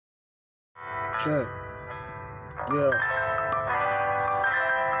Jack. Yeah.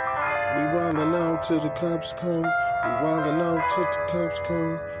 We wildin' out till the cops come. We wildin' out till the cops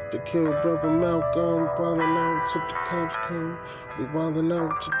come. To kill brother Malcolm. Wildin' out till the cops come. We wildin'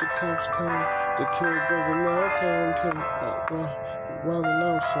 out till the cops come. To kill brother Malcolm. We wildin'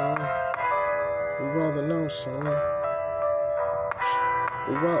 out, son. We wildin' out, son.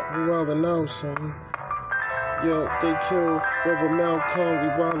 We wildin' out, son. Yo, they kill brother Malcolm. We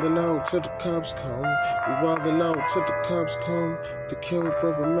wildin' out till the cops come. We wildin' out till the cops come. To kill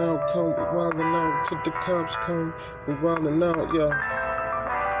brother Malcolm. We wildin' out till the cops come. We wildin' out, yo.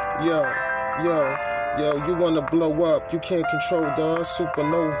 Yo, you wanna blow up, you can't control the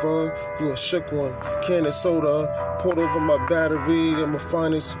supernova. You a shook one, can of soda, poured over my battery. I'm the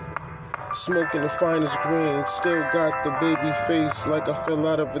finest, smoking the finest green. Still got the baby face like I fell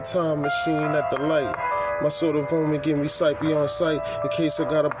out of a time machine at the light. My sort of woman give me sight beyond sight. In case I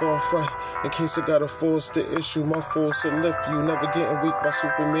got a bar fight, in case I got to force the issue. My force will lift you, never getting weak by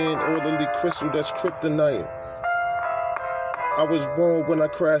Superman. Orderly crystal, that's kryptonite. I was born when I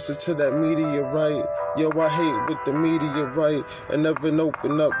crashed into that meteorite. Yo, I hate with the meteorite and never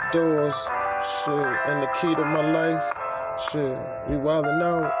open up doors. Shit, and the key to my life. Shit, we wildin'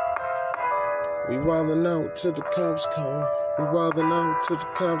 out. We wildin' out till the cops come. We wildin' out till the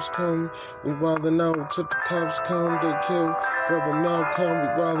cops come. We wildin' out till the cops come. They kill brother Malcolm. We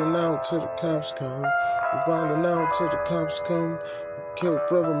wildin' out till the cops come. We wildin' out till the cops come. Kill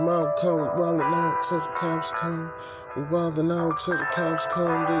brother Malcolm. We wildin' out till the cops come. We wildin' out till the cops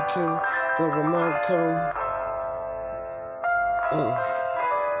come. They kill brother Malcolm.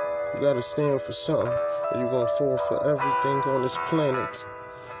 You gotta stand for something, or you gonna fall for everything on this planet.